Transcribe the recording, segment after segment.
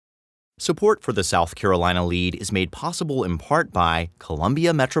Support for the South Carolina Lead is made possible in part by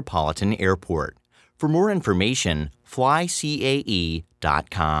Columbia Metropolitan Airport. For more information, flycae.com.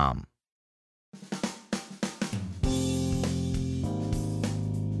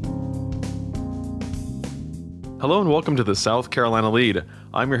 Hello and welcome to the South Carolina Lead.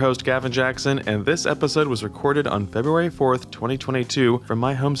 I'm your host, Gavin Jackson, and this episode was recorded on February 4th, 2022 from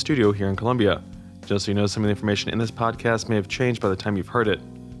my home studio here in Columbia. Just so you know, some of the information in this podcast may have changed by the time you've heard it.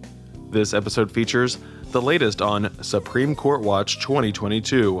 This episode features the latest on Supreme Court Watch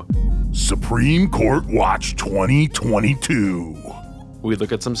 2022. Supreme Court Watch 2022. We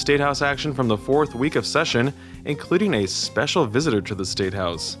look at some State House action from the fourth week of session, including a special visitor to the State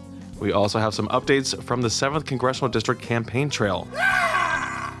House. We also have some updates from the 7th Congressional District campaign trail.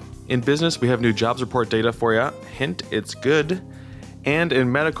 In business, we have new jobs report data for you. Hint, it's good. And in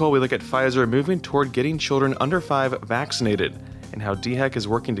medical, we look at Pfizer moving toward getting children under 5 vaccinated, and how DHEC is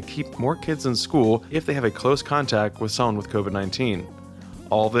working to keep more kids in school if they have a close contact with someone with COVID-19.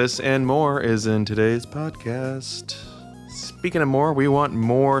 All this and more is in today's podcast. Speaking of more, we want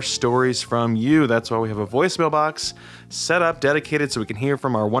more stories from you. That's why we have a voicemail box set up, dedicated, so we can hear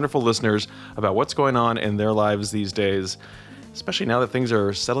from our wonderful listeners about what's going on in their lives these days, especially now that things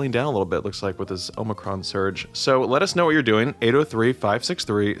are settling down a little bit, looks like, with this Omicron surge. So let us know what you're doing,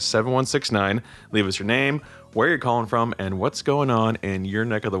 803-563-7169. Leave us your name, where you're calling from, and what's going on in your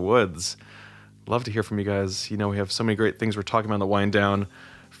neck of the woods. Love to hear from you guys. You know, we have so many great things we're talking about in the wind down,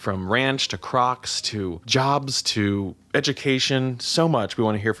 from ranch to Crocs to jobs to education. So much we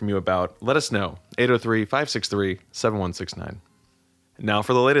want to hear from you about. Let us know, 803-563-7169. Now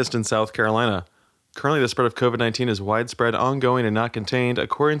for the latest in South Carolina. Currently, the spread of COVID-19 is widespread, ongoing, and not contained,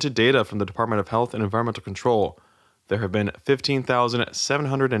 according to data from the Department of Health and Environmental Control. There have been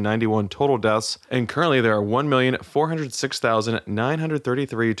 15,791 total deaths, and currently there are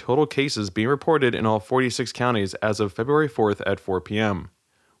 1,406,933 total cases being reported in all 46 counties as of February 4th at 4 p.m.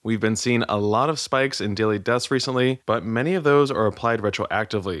 We've been seeing a lot of spikes in daily deaths recently, but many of those are applied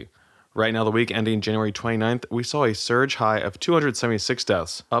retroactively. Right now, the week ending January 29th, we saw a surge high of 276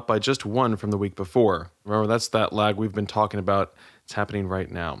 deaths, up by just one from the week before. Remember, that's that lag we've been talking about. It's happening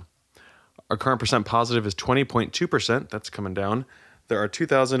right now. Our current percent positive is 20.2%. That's coming down. There are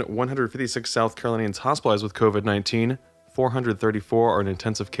 2,156 South Carolinians hospitalized with COVID-19, 434 are in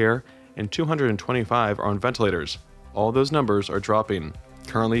intensive care, and 225 are on ventilators. All those numbers are dropping.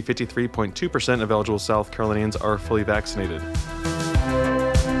 Currently, 53.2% of eligible South Carolinians are fully vaccinated.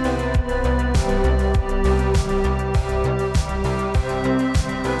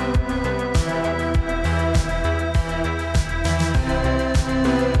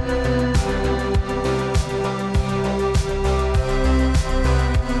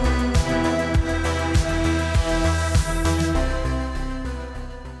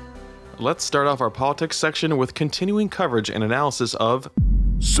 Let's start off our politics section with continuing coverage and analysis of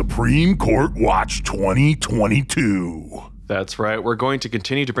Supreme Court Watch 2022. That's right, we're going to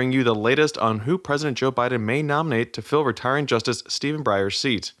continue to bring you the latest on who President Joe Biden may nominate to fill retiring Justice Stephen Breyer's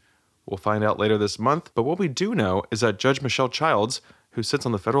seat. We'll find out later this month, but what we do know is that Judge Michelle Childs, who sits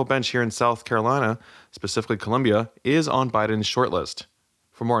on the federal bench here in South Carolina, specifically Columbia, is on Biden's shortlist.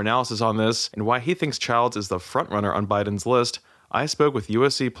 For more analysis on this and why he thinks Childs is the frontrunner on Biden's list, I spoke with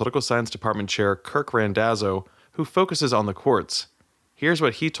USC Political Science Department Chair Kirk Randazzo, who focuses on the courts. Here's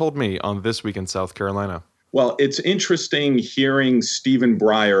what he told me on This Week in South Carolina. Well, it's interesting hearing Stephen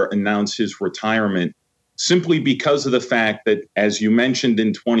Breyer announce his retirement simply because of the fact that, as you mentioned,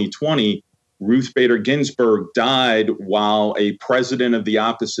 in 2020, Ruth Bader Ginsburg died while a president of the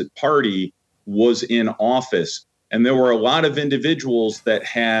opposite party was in office. And there were a lot of individuals that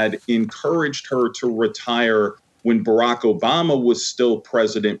had encouraged her to retire when Barack Obama was still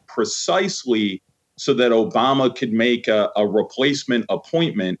president, precisely so that Obama could make a replacement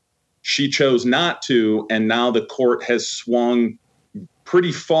appointment. She chose not to, and now the court has swung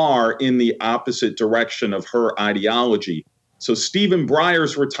pretty far in the opposite direction of her ideology. So Stephen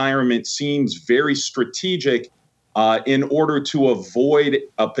Breyer's retirement seems very strategic in order to avoid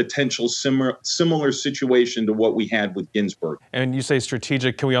a potential similar situation to what we had with Ginsburg. And you say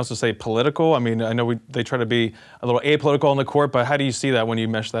strategic, can we also say political? I mean, I know they try to be a little apolitical on the court, but how do you see that when you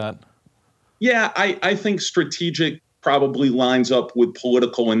mesh that? Yeah, I think strategic probably lines up with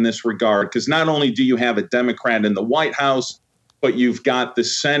political in this regard, because not only do you have a Democrat in the White House, but you've got the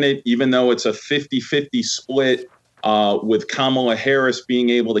Senate, even though it's a 50-50 split, with Kamala Harris being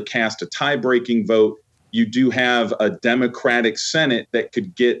able to cast a tie-breaking vote. You do have a Democratic Senate that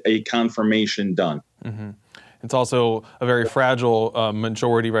could get a confirmation done. Mm-hmm. It's also a very fragile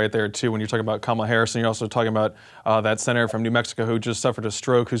majority right there, too, when you're talking about Kamala Harris, and you're also talking about that senator from New Mexico who just suffered a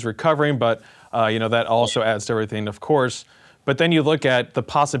stroke, who's recovering, but, that also adds to everything, of course. But then you look at the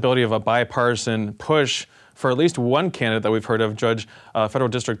possibility of a bipartisan push for at least one candidate that we've heard of, Federal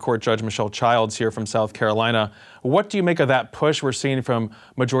District Court Judge Michelle Childs here from South Carolina. What do you make of that push we're seeing from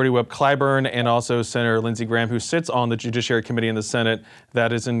Majority Whip Clyburn and also Senator Lindsey Graham, who sits on the Judiciary Committee in the Senate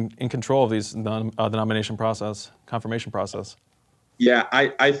that is in control of these the nomination process, confirmation process? Yeah,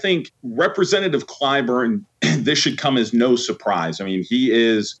 I think Representative Clyburn, this should come as no surprise. I mean, he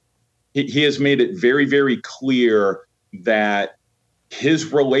has made it very, very clear that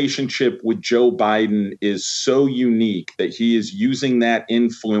his relationship with Joe Biden is so unique that he is using that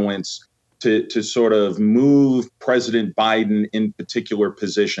influence to sort of move President Biden in particular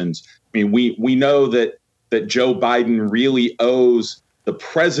positions. I mean, we know that Joe Biden really owes the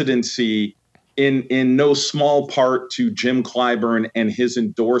presidency in no small part to Jim Clyburn and his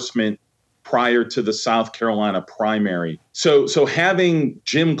endorsement prior to the South Carolina primary. So having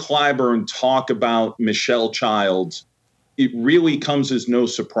Jim Clyburn talk about Michelle Childs, it really comes as no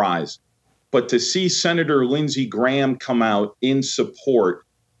surprise. But to see Senator Lindsey Graham come out in support,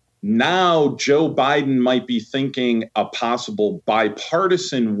 now Joe Biden might be thinking a possible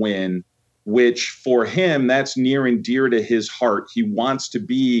bipartisan win, which for him, that's near and dear to his heart. He wants to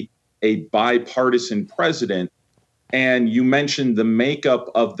be a bipartisan president. And you mentioned the makeup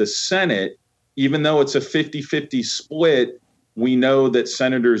of the Senate. Even though it's a 50-50 split, we know that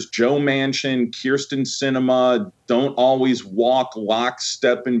Senators Joe Manchin, Kyrsten Sinema don't always walk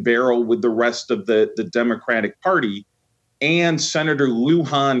lockstep and barrel with the rest of the Democratic Party. And Senator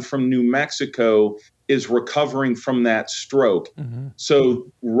Lujan from New Mexico is recovering from that stroke. Mm-hmm.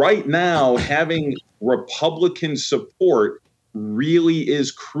 So right now, having Republican support really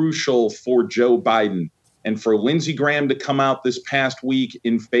is crucial for Joe Biden. And for Lindsey Graham to come out this past week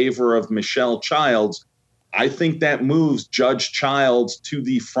in favor of Michelle Childs, I think that moves Judge Childs to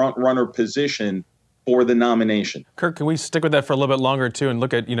the front runner position for the nomination. Kirk, can we stick with that for a little bit longer, too, and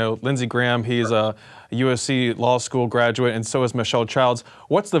look at, Lindsey Graham? He's a USC law school graduate, and so is Michelle Childs.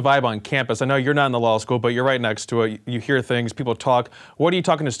 What's the vibe on campus? I know you're not in the law school, but you're right next to it. You hear things, people talk. What are you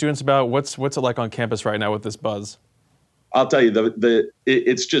talking to students about? What's it like on campus right now with this buzz? I'll tell you,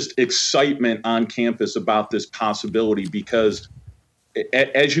 it's just excitement on campus about this possibility because,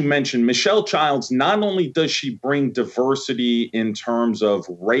 as you mentioned, Michelle Childs, not only does she bring diversity in terms of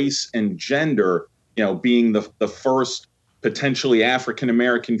race and gender, being the first potentially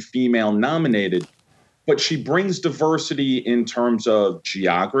African-American female nominated, but she brings diversity in terms of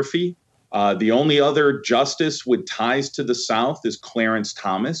geography. The only other justice with ties to the South is Clarence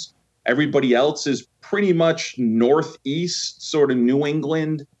Thomas. Everybody else is pretty much Northeast, sort of New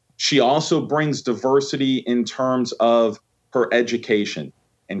England. She also brings diversity in terms of her education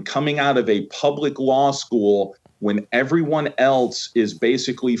and coming out of a public law school when everyone else is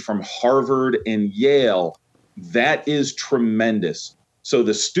basically from Harvard and Yale. That is tremendous. So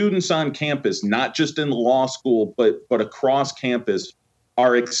the students on campus, not just in law school, but across campus,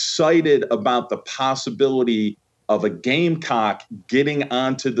 are excited about the possibility of a Gamecock getting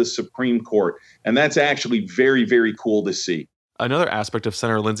onto the Supreme Court. And that's actually very, very cool to see. Another aspect of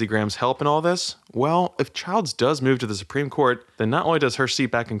Senator Lindsey Graham's help in all this, well, if Childs does move to the Supreme Court, then not only does her seat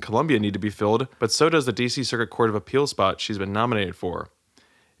back in Columbia need to be filled, but so does the D.C. Circuit Court of Appeals spot she's been nominated for.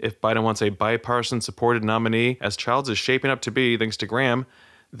 If Biden wants a bipartisan supported nominee, as Childs is shaping up to be thanks to Graham,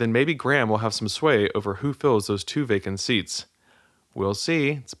 then maybe Graham will have some sway over who fills those two vacant seats. We'll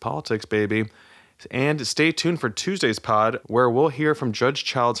see. It's politics, baby. And stay tuned for Tuesday's pod, where we'll hear from Judge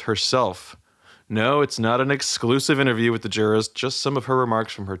Childs herself. No, it's not an exclusive interview with the jurors, just some of her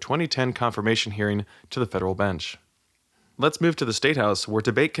remarks from her 2010 confirmation hearing to the federal bench. Let's move to the State House, where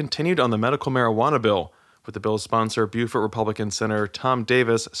debate continued on the medical marijuana bill, with the bill's sponsor, Beaufort Republican Senator Tom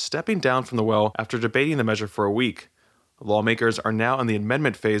Davis, stepping down from the well after debating the measure for a week. Lawmakers are now in the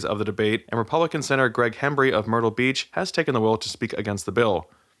amendment phase of the debate, and Republican Senator Greg Hembry of Myrtle Beach has taken the will to speak against the bill.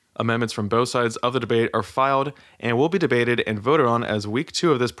 Amendments from both sides of the debate are filed and will be debated and voted on as week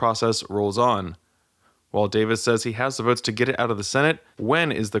 2 of this process rolls on. While Davis says he has the votes to get it out of the Senate,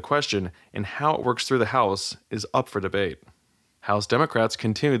 when is the question, and how it works through the House is up for debate. House Democrats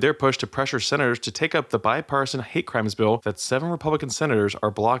continued their push to pressure senators to take up the bipartisan hate crimes bill that 7 Republican senators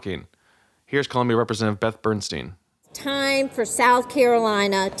are blocking. Here's Columbia Representative Beth Bernstein. Time for South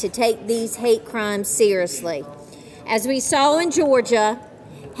Carolina to take these hate crimes seriously. As we saw in Georgia,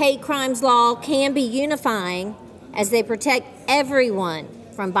 hate crimes law can be unifying as they protect everyone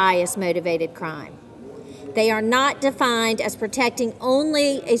from bias-motivated crime. They are not defined as protecting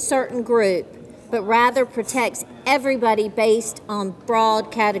only a certain group, but rather protects everybody based on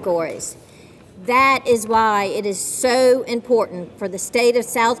broad categories. That is why it is so important for the state of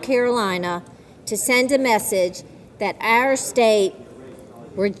South Carolina to send a message that our state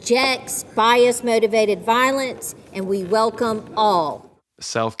rejects bias-motivated violence, and we welcome all.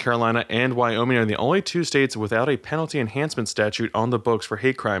 South Carolina and Wyoming are the only two states without a penalty enhancement statute on the books for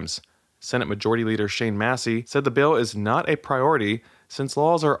hate crimes. Senate Majority Leader Shane Massey said the bill is not a priority since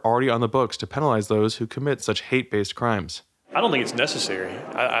laws are already on the books to penalize those who commit such hate-based crimes. I don't think it's necessary.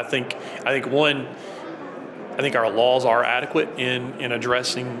 I think our laws are adequate in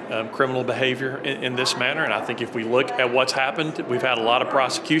addressing criminal behavior in this manner, and I think if we look at what's happened, we've had a lot of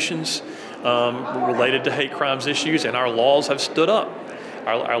prosecutions related to hate crimes issues, and our laws have stood up.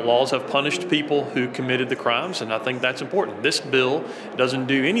 Our laws have punished people who committed the crimes, and I think that's important. This bill doesn't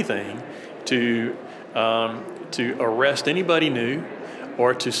do anything to arrest anybody new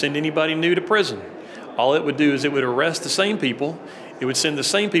or to send anybody new to prison. All it would do is it would arrest the same people, it would send the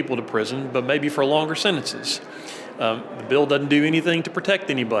same people to prison, but maybe for longer sentences. The bill doesn't do anything to protect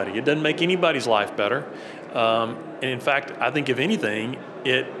anybody. It doesn't make anybody's life better. And in fact, I think if anything,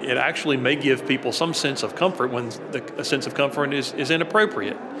 it actually may give people some sense of comfort when a sense of comfort is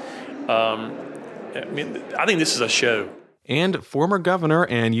inappropriate. I think this is a show. And former governor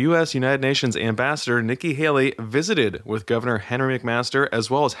and U.S. United Nations Ambassador Nikki Haley visited with Governor Henry McMaster as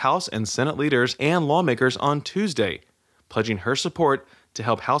well as House and Senate leaders and lawmakers on Tuesday, pledging her support to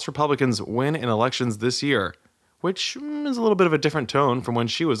help House Republicans win in elections this year, which is a little bit of a different tone from when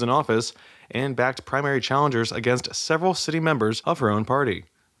she was in office and backed primary challengers against several city members of her own party.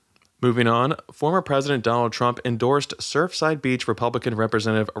 Moving on, former President Donald Trump endorsed Surfside Beach Republican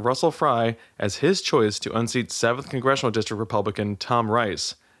Representative Russell Fry as his choice to unseat 7th Congressional District Republican Tom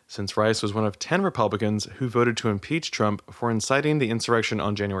Rice, since Rice was one of 10 Republicans who voted to impeach Trump for inciting the insurrection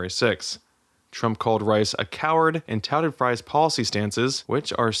on January 6. Trump called Rice a coward and touted Fry's policy stances,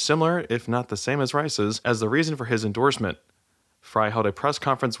 which are similar, if not the same as Rice's, as the reason for his endorsement. Fry held a press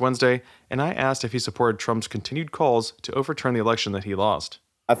conference Wednesday, and I asked if he supported Trump's continued calls to overturn the election that he lost.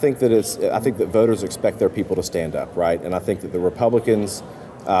 I think that voters expect their people to stand up, right? And I think that the Republicans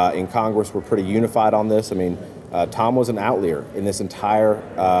in Congress were pretty unified on this. I mean, Tom was an outlier in this entire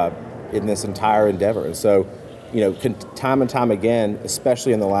endeavor, and so, time and time again,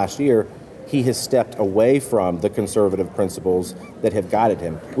 especially in the last year, he has stepped away from the conservative principles that have guided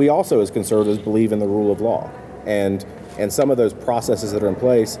him. We also, as conservatives, believe in the rule of law, and some of those processes that are in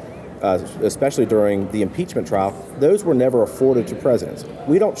place, especially during the impeachment trial, those were never afforded to presidents.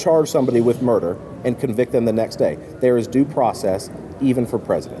 We don't charge somebody with murder and convict them the next day. There is due process, even for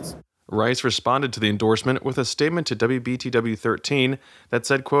presidents. Rice responded to the endorsement with a statement to WBTW 13 that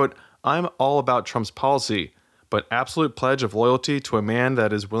said, quote, "I'm all about Trump's policy, but absolute pledge of loyalty to a man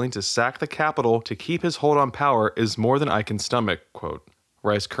that is willing to sack the Capitol to keep his hold on power is more than I can stomach," quote.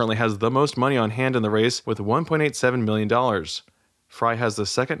 Rice currently has the most money on hand in the race with $1.87 million. Fry has the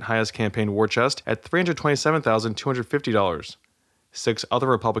second highest campaign war chest at $327,250. 6 other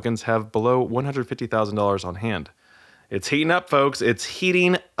Republicans have below $150,000 on hand. It's heating up, folks. It's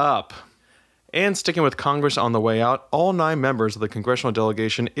heating up. And sticking with Congress on the way out, all 9 members of the congressional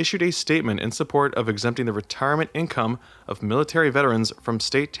delegation issued a statement in support of exempting the retirement income of military veterans from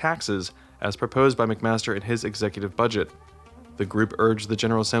state taxes as proposed by McMaster in his executive budget. The group urged the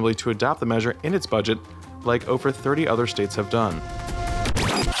General Assembly to adopt the measure in its budget, like over 30 other states have done.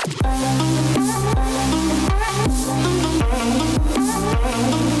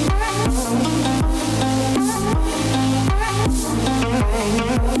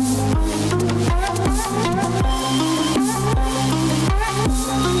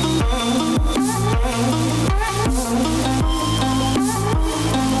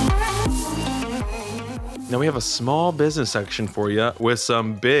 Now we have a small business section for you with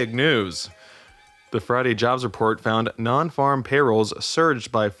some big news. The Friday jobs report found non-farm payrolls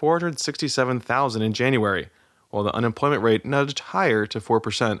surged by 467,000 in January, while the unemployment rate nudged higher to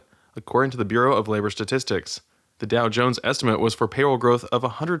 4%, according to the Bureau of Labor Statistics. The Dow Jones estimate was for payroll growth of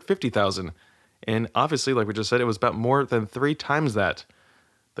 150,000, and obviously, like we just said, it was about more than 3 times that.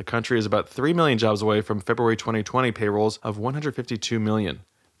 The country is about 3 million jobs away from February 2020 payrolls of 152 million.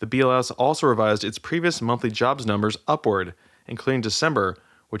 The BLS also revised its previous monthly jobs numbers upward, including December,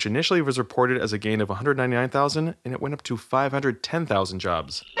 which initially was reported as a gain of 199,000, and it went up to 510,000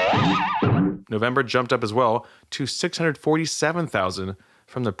 jobs. November jumped up as well to 647,000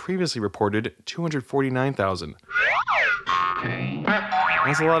 from the previously reported 249,000.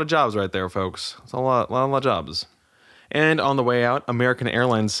 That's a lot of jobs right there, folks. That's a lot of jobs. And on the way out, American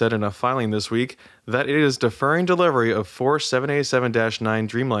Airlines said in a filing this week that it is deferring delivery of 4 787-9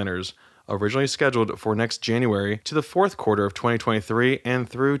 Dreamliners, originally scheduled for next January, to the fourth quarter of 2023 and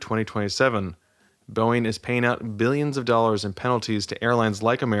through 2027. Boeing is paying out billions of dollars in penalties to airlines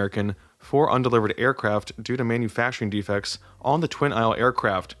like American for undelivered aircraft due to manufacturing defects on the twin-aisle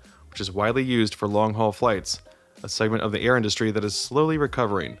aircraft, which is widely used for long-haul flights, a segment of the air industry that is slowly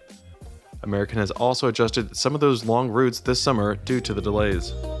recovering. American has also adjusted some of those long routes this summer due to the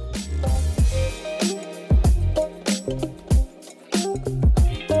delays.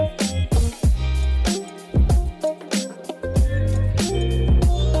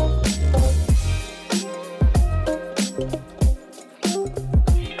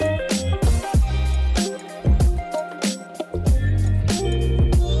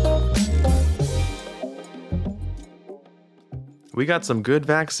 We got some good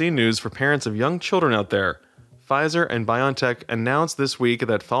vaccine news for parents of young children out there. Pfizer and BioNTech announced this week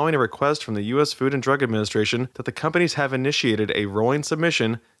that following a request from the U.S. Food and Drug Administration that the companies have initiated a rolling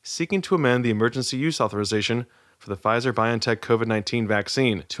submission seeking to amend the emergency use authorization for the Pfizer-BioNTech COVID-19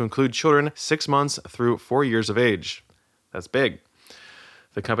 vaccine to include children 6 months through 4 years of age. That's big.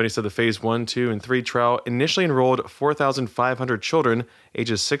 The company said the phase 1, 2, and 3 trial initially enrolled 4,500 children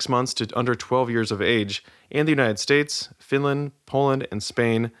ages 6 months to under 12 years of age in the United States, Finland, Poland, and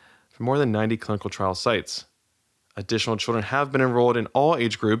Spain for more than 90 clinical trial sites. Additional children have been enrolled in all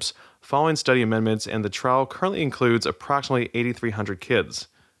age groups following study amendments, and the trial currently includes approximately 8,300 kids.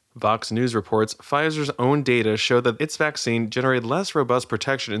 Vox News reports Pfizer's own data show that its vaccine generated less robust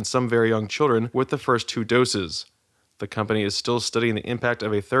protection in some very young children with the first 2 doses. The company is still studying the impact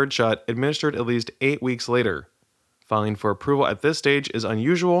of a third shot administered at least 8 weeks later. Filing for approval at this stage is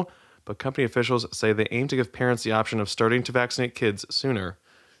unusual, but company officials say they aim to give parents the option of starting to vaccinate kids sooner.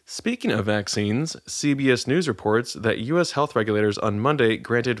 Speaking of vaccines, CBS News reports that U.S. health regulators on Monday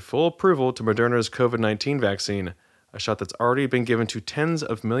granted full approval to Moderna's COVID-19 vaccine, a shot that's already been given to tens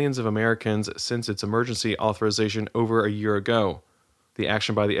of millions of Americans since its emergency authorization over a year ago. The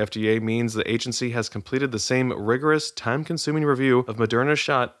action by the FDA means the agency has completed the same rigorous, time-consuming review of Moderna's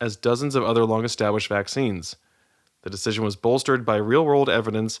shot as dozens of other long-established vaccines. The decision was bolstered by real-world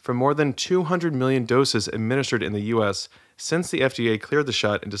evidence from more than 200 million doses administered in the U.S. since the FDA cleared the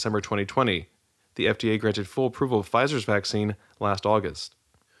shot in December 2020. The FDA granted full approval of Pfizer's vaccine last August.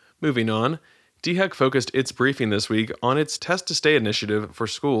 Moving on, DHEC focused its briefing this week on its Test to Stay initiative for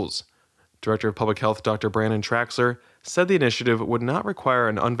schools. Director of Public Health Dr. Brandon Traxler said the initiative would not require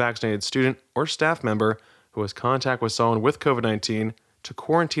an unvaccinated student or staff member who has contact with someone with COVID-19 to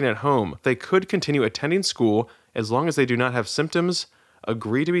quarantine at home. They could continue attending school as long as they do not have symptoms,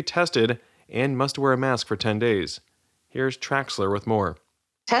 agree to be tested, and must wear a mask for 10 days. Here's Traxler with more.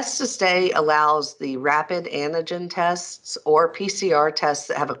 Test to Stay allows the rapid antigen tests or PCR tests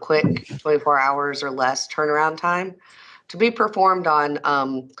that have a quick 24 hours or less turnaround time to be performed on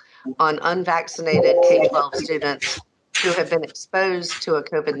unvaccinated K-12 students who have been exposed to a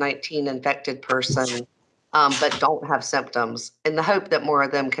COVID-19 infected person but don't have symptoms, in the hope that more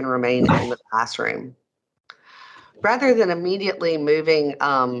of them can remain in the classroom. Rather than immediately moving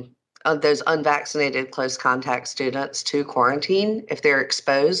those unvaccinated close contact students to quarantine if they're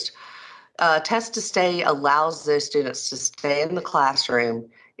exposed, Test to Stay allows those students to stay in the classroom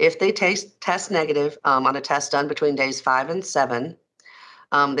if they test negative on a test done between days 5 and 7.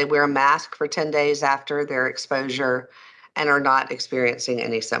 They wear a mask for 10 days after their exposure and are not experiencing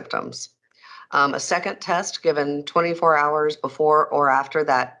any symptoms. A second test given 24 hours before or after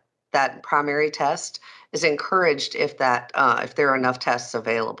that primary test is encouraged if there are enough tests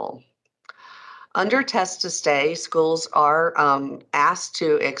available. Under Test to Stay, schools are asked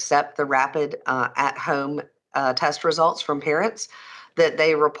to accept the rapid at-home test results from parents that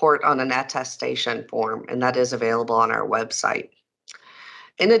they report on an attestation form, and that is available on our website.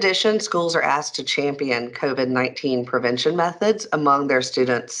 In addition, schools are asked to champion COVID-19 prevention methods among their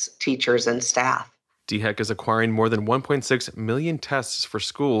students, teachers, and staff. DHEC is acquiring more than 1.6 million tests for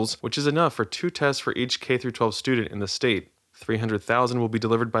schools, which is enough for 2 tests for each K-12 student in the state. 300,000 will be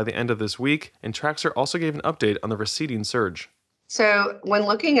delivered by the end of this week, and Traxler also gave an update on the receding surge. So when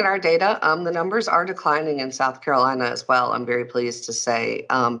looking at our data, the numbers are declining in South Carolina as well, I'm very pleased to say.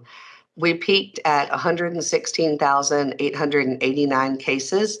 We peaked at 116,889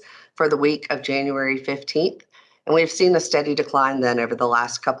 cases for the week of January 15th, and we've seen a steady decline then over the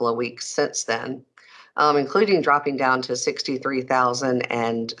last couple of weeks since then, including dropping down to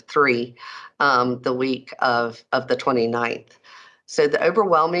 63,003 the week of the 29th. So the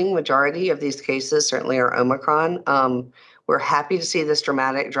overwhelming majority of these cases certainly are Omicron. We're happy to see this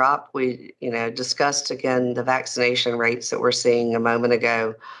dramatic drop. We discussed again the vaccination rates that we're seeing a moment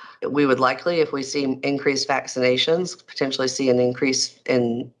ago. We would likely, if we see increased vaccinations, potentially see an increase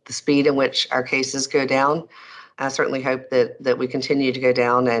in the speed in which our cases go down. I certainly hope that we continue to go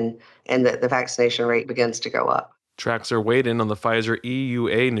down and that the vaccination rate begins to go up. Traxler weighed in on the Pfizer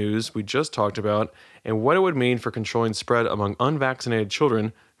EUA news we just talked about and what it would mean for controlling spread among unvaccinated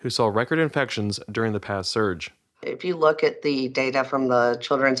children who saw record infections during the past surge. If you look at the data from the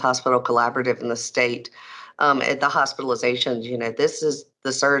Children's Hospital Collaborative in the state, at the hospitalizations, this is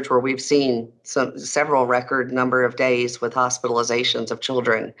the surge where we've seen several record number of days with hospitalizations of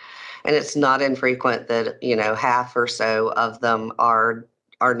children. And it's not infrequent that, half or so of them are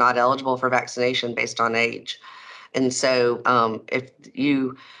not eligible for vaccination based on age. And so if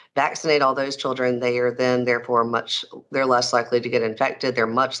you vaccinate all those children, they are then therefore they're less likely to get infected. They're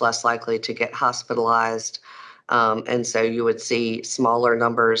much less likely to get hospitalized. And so you would see smaller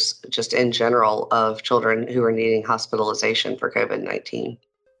numbers just in general of children who are needing hospitalization for COVID-19.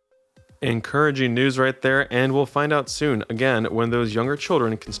 Encouraging news right there, and we'll find out soon, again, when those younger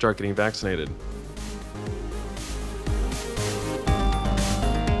children can start getting vaccinated.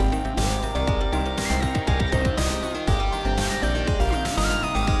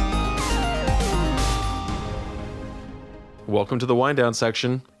 Welcome to the wind down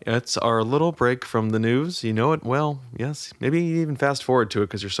section. It's our little break from the news. You know it well. Yes, maybe even fast forward to it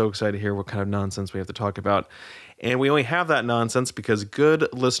because you're so excited to hear what kind of nonsense we have to talk about. And we only have that nonsense because good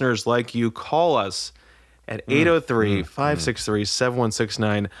listeners like you call us at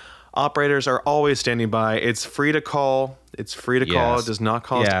 803-563-7169. Operators are always standing by. It's free to call. It's free to call. It does not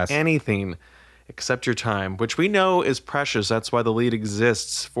cost anything except your time, which we know is precious. That's why the lead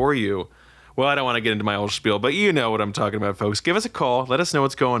exists for you. Well, I don't want to get into my old spiel, but you know what I'm talking about, folks. Give us a call. Let us know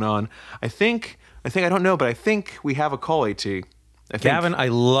what's going on. I think I don't know, but I think we have a call, AT. Gavin, I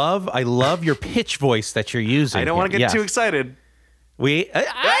love your pitch voice that you're using. I don't want to get too excited. I'm really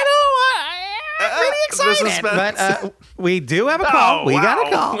excited, but we do have a call. We got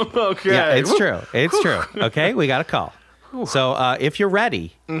a call. Okay. Yeah, it's true. It's true. Okay, we got a call. So if you're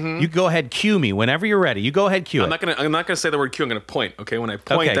ready, you go ahead, cue me whenever you're ready. You go ahead, cue it. I'm not gonna say the word cue. I'm gonna point. Okay, when I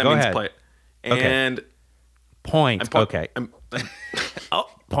point, that means ahead. Play. And point. Okay. Point.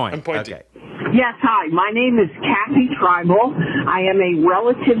 I'm pointing. Okay. Yes, hi. My name is Kathy Tribal. I am a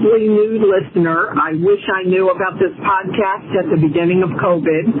relatively new listener. I wish I knew about this podcast at the beginning of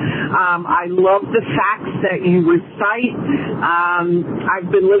COVID. I love the facts that you recite.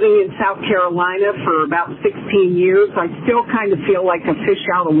 I've been living in South Carolina for about 16 years. I still kind of feel like a fish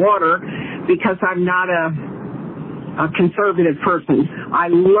out of water because I'm not a conservative person. I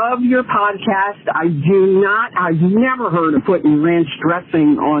love your podcast. I've never heard of putting ranch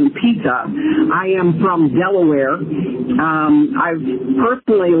dressing on pizza. I am from Delaware. I've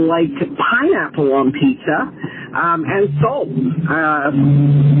personally liked pineapple on pizza and salt.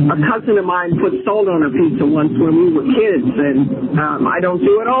 A cousin of mine put salt on her pizza once when we were kids, and I don't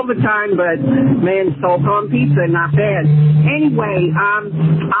do it all the time, but man, salt on pizza, not bad. Anyway,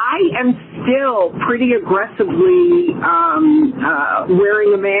 I am still pretty aggressively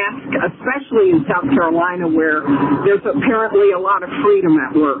wearing a mask, especially in South Carolina where there's apparently a lot of freedom at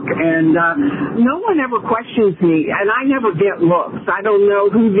work. And no one ever questions me, and I never get looks. I don't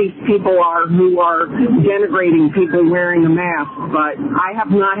know who these people are who are denigrating people wearing a mask, but I have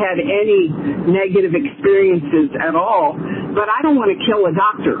not had any negative experiences at all. But I don't want to kill a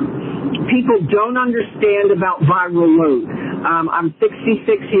doctor. People don't understand about viral load. I'm 66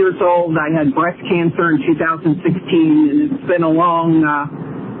 years old. I had breast cancer in 2016, and it's been a long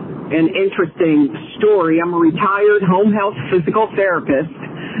and interesting story. I'm a retired home health physical therapist,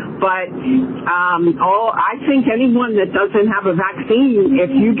 but I think anyone that doesn't have a vaccine, if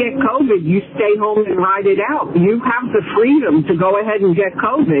you get COVID, you stay home and ride it out. You have the freedom to go ahead and get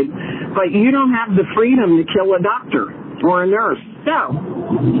COVID, but you don't have the freedom to kill a doctor or a nurse. So,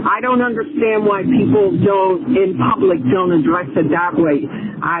 I don't understand why people in public don't address it that way.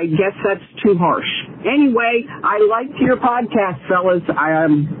 I guess that's too harsh. Anyway, I liked your podcast, fellas.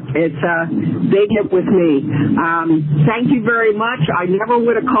 It's a big hit with me. Thank you very much. I never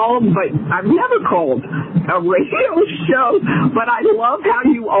would have called, but I've never called a radio show, but I love how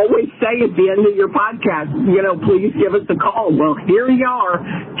you always say at the end of your podcast, please give us a call. Well, here you are.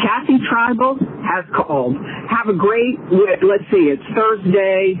 Kathy Tribal has called. Have a great, let's see, it's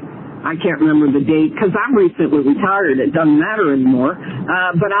Thursday. I can't remember the date because I'm recently retired. It doesn't matter anymore.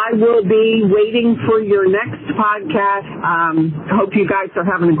 But I will be waiting for your next podcast. Hope you guys are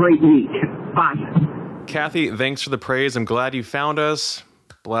having a great week. Bye. Kathy, thanks for the praise. I'm glad you found us.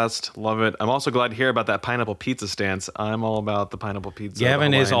 Blessed. Love it. I'm also glad to hear about that pineapple pizza stance. I'm all about the pineapple pizza.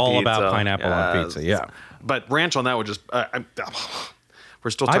 Gavin is all about pineapple on pizza. Yeah. But ranch on that would just...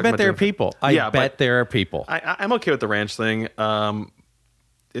 we're still talking I bet about there are doing- people. I bet there are people. I'm okay with the ranch thing.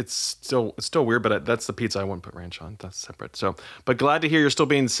 It's still weird, but that's the pizza I wouldn't put ranch on. That's separate. So, but glad to hear you're still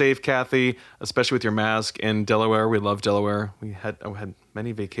being safe, Kathy, especially with your mask in Delaware. We love Delaware. I had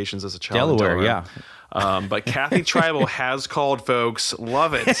many vacations as a child. Delaware, in Delaware. But Kathy Tribal has called, folks.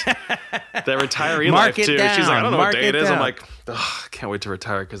 Love it. That retiree Mark life it too. down. She's like, I don't know Mark what day it it is. I'm down. like, can't wait to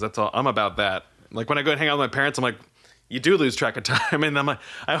retire because that's all. I'm about that. Like when I go and hang out with my parents, I'm like, you do lose track of time. And I'm like,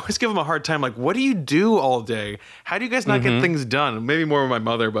 I always give them a hard time. Like, what do you do all day? How do you guys not get things done? Maybe more with my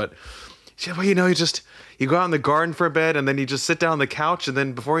mother, but she's like, well, you go out in the garden for a bit and then you just sit down on the couch. And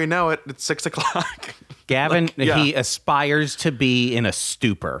then before you know it, it's 6 o'clock. Gavin, he aspires to be in a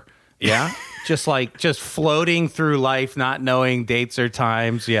stupor. Yeah. just floating through life, not knowing dates or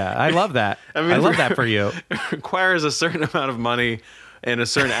times. Yeah. I love that. I love that for you. It requires a certain amount of money and a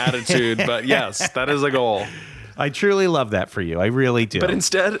certain attitude. But yes, that is a goal. I truly love that for you. I really do. But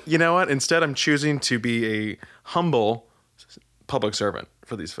instead, you know what? Instead, I'm choosing to be a humble public servant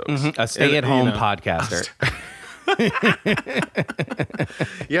for these folks. A stay-at-home podcaster.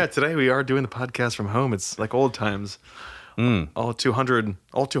 Yeah, today we are doing the podcast from home. It's like old times. All 200,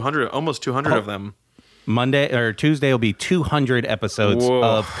 almost 200 of them. Monday or Tuesday will be 200 episodes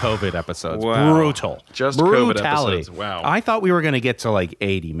of COVID episodes. Wow. Brutal. Just brutality. COVID episodes. Wow. I thought we were going to get to like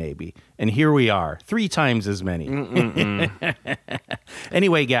 80 maybe. And here we are. 3 times as many.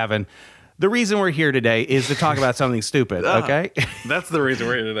 Anyway, Gavin, the reason we're here today is to talk about something stupid, okay? That's the reason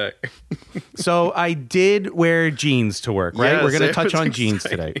we're here today. So I did wear jeans to work, right? Yes, We're going to it touch was on jeans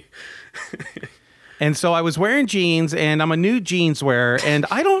exciting. today. And so I was wearing jeans, and I'm a new jeans wearer, and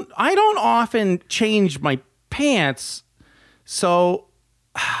I don't often change my pants. So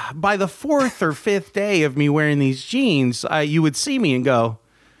by the 4th or 5th day of me wearing these jeans, you would see me and go,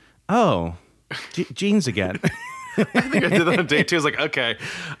 "Oh, jeans again." I think I did that on day 2. I was like, okay,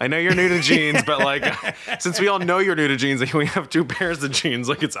 I know you're new to jeans, but like, since we all know you're new to jeans, like we have 2 pairs of jeans,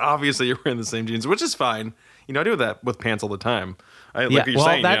 like it's obvious that you're wearing the same jeans, which is fine. You know, I do that with pants all the time. Like you're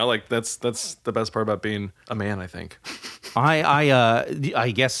saying, like that's the best part about being a man, I think.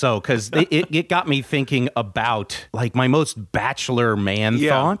 I guess so, because it got me thinking about like my most bachelor man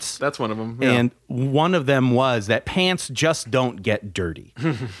thoughts. That's one of them. Yeah. And one of them was that pants just don't get dirty.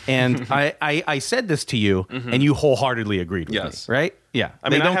 And I said this to you, and you wholeheartedly agreed with me, right? Yeah,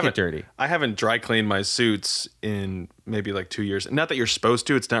 they don't get dirty. I haven't dry cleaned my suits in maybe like 2 years. Not that you're supposed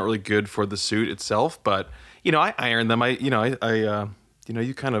to. It's not really good for the suit itself, but you know, I iron them.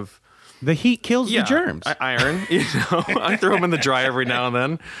 You kind of. The heat kills the germs. I iron, I throw them in the dryer every now and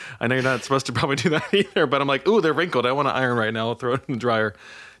then. I know you're not supposed to probably do that either, but I'm like, ooh, they're wrinkled. I want to iron right now. I'll throw it in the dryer.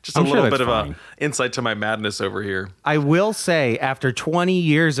 Just a little bit of a insight to my madness over here. I will say, after 20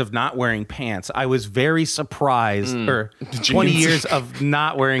 years of not wearing pants, I was very surprised, or 20 years of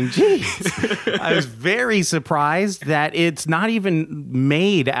not wearing jeans. I was very surprised that it's not even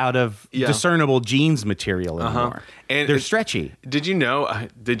made out of discernible jeans material anymore. And they're stretchy. Did you know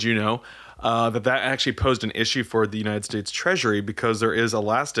that actually posed an issue for the United States Treasury because there is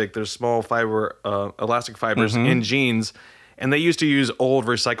there's small elastic fibers in jeans. And they used to use old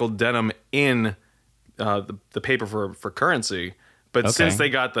recycled denim in the paper for currency. But since they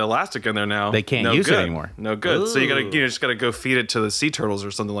got the elastic in there now, they can't use it anymore. No good. Ooh. So you just gotta go feed it to the sea turtles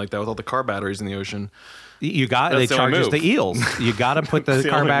or something like that with all the car batteries in the ocean. They charge the eels. You got to put the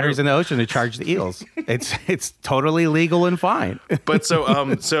car batteries in the ocean to charge the eels. It's totally legal and fine. But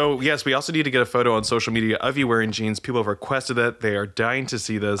so yes, we also need to get a photo on social media of you wearing jeans. People have requested it. They are dying to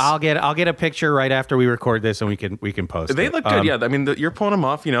see this. I'll get a picture right after we record this, and we can post. They it. look good. Yeah, I mean, you're pulling them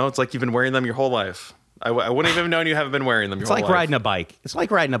off. You know, it's like you've been wearing them your whole life. I wouldn't even known you haven't been wearing them your whole life. It's like riding a bike. It's like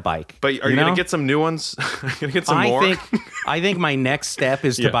riding a bike. But are you going to get some new ones? Are you going to get some more? I think my next step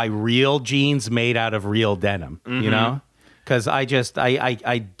is to buy real jeans made out of real denim, you know? Because I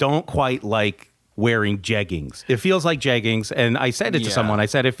don't quite like wearing jeggings. It feels like jeggings. And I said it to someone. I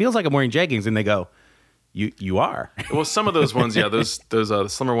said, it feels like I'm wearing jeggings. And they go, you are. Well, some of those ones,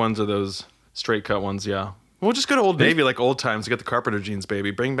 those slimmer ones are those straight cut ones, We'll just go to Old Navy like old times to get the Carpenter jeans, baby.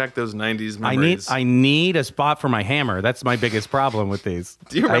 Bring back those 90s memories. I need a spot for my hammer. That's my biggest problem with these.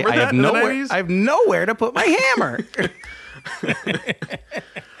 Do you remember that in the 90s? I have nowhere to put my hammer.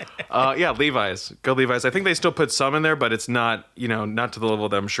 Levi's. Go Levi's. I think they still put some in there, but it's not, not to the level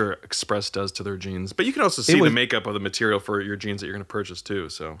that I'm sure Express does to their jeans. But you can also see the makeup of the material for your jeans that you're going to purchase too.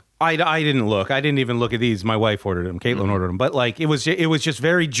 So I didn't look. I didn't even look at these. My wife ordered them. Caitlin ordered them. But like it was just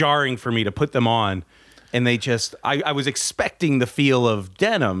very jarring for me to put them on. And they just, I was expecting the feel of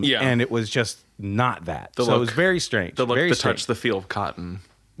denim, and it was just not that. So it was very strange. The look, very the strange. touch, the feel of cotton.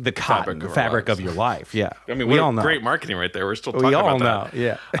 the cotton, the fabric of your life. Yeah. I mean, we all know. Great marketing right there. We're still talking we all about that.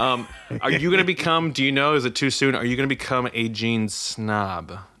 know. Yeah. Are you going to become, do you know, is it too soon? Are you going to become a jeans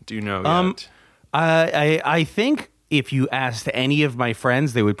snob? Do you know yet? I think if you asked any of my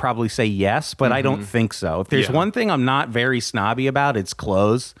friends, they would probably say yes, but I don't think so. If there's one thing I'm not very snobby about, it's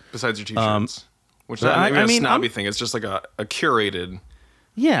clothes. Besides your t-shirts. Which is not even a snobby thing. It's just like a curated...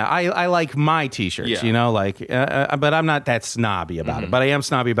 Yeah, I like my t-shirts, you know, like, but I'm not that snobby about it. But I am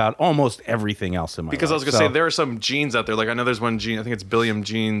snobby about almost everything else in my life. Because I was going to say, there are some jeans out there. Like, I know there's one jean, I think it's Billiam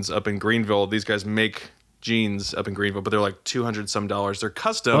Jeans up in Greenville. These guys make jeans up in Greenville, but they're like $200 They're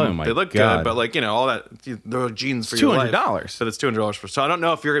custom. Oh my they look God. good, but like, you know, all that, they're jeans for your life. $200. But it's $200 for. So I don't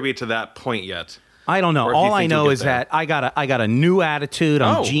know if you're going to be to that point yet. I don't know. All I know is that I got a new attitude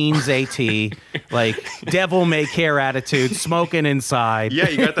on Jeans AT, like devil may care attitude, smoking inside. Yeah,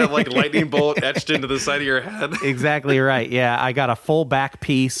 you got that like lightning bolt etched into the side of your head. Exactly right. Yeah, I got a full back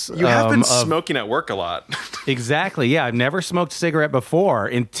piece. You have been smoking at work a lot. Exactly. Yeah, I've never smoked a cigarette before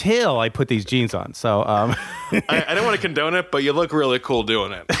until I put these jeans on. So I don't want to condone it, but you look really cool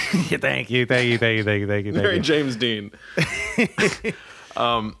doing it. Thank you. Very James Dean.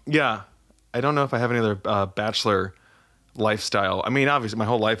 Yeah. I don't know if I have any other bachelor lifestyle. I mean, obviously, my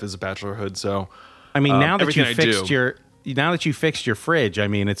whole life is a bachelorhood. So, I mean, now that you fixed your fridge, I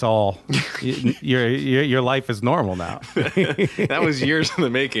mean, it's all your life is normal now. That was years in the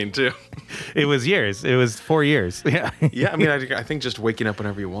making, too. It was years. It was 4 years. Yeah. Yeah. I mean, I think just waking up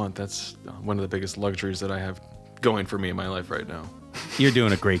whenever you want. That's one of the biggest luxuries that I have going for me in my life right now. You're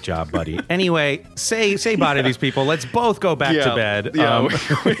doing a great job, buddy. Anyway, say bye to these people. Let's both go back to bed. Yeah,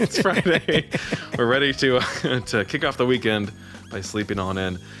 it's Friday. We're ready to kick off the weekend by sleeping on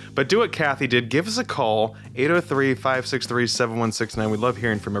in. But do what Kathy did. Give us a call, 803-563-7169. We love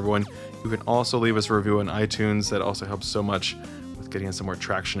hearing from everyone. You can also leave us a review on iTunes. That also helps so much with getting some more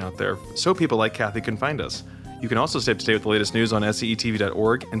traction out there so people like Kathy can find us. You can also stay up to date with the latest news on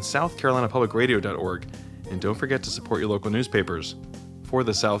SCETV.org and SouthCarolinaPublicRadio.org. And don't forget to support your local newspapers. For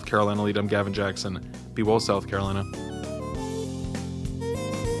the South Carolina Lead, I'm Gavin Jackson. Be well, South Carolina.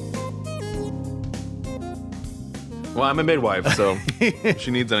 Well, I'm a midwife, so if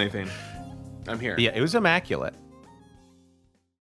she needs anything, I'm here. Yeah, it was immaculate.